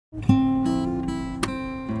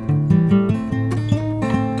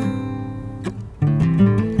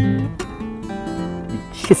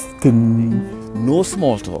Shifting. No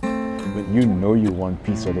small talk. When you know you want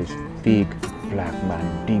piece of this big black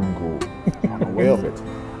man dingo. I'm aware of it.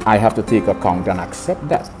 I have to take account and accept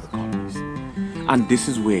that. And this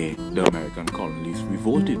is where the American colonies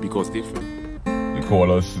revolted because they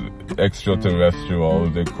call us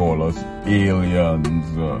extraterrestrials, they call us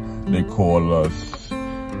aliens, they call us...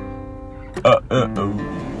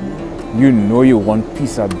 You know you want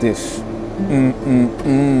piece of this.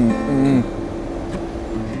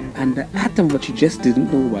 And the atom, but you just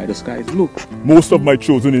didn't know why the sky is blue. Most of my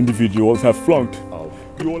chosen individuals have flunked.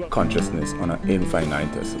 Consciousness on an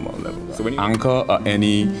infinitesimal level. So when you anchor at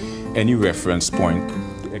any reference point,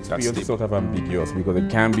 the experience is sort of ambiguous because it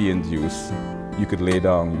can be induced. You could lay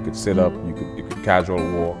down, you could sit up, you could casual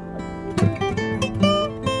walk.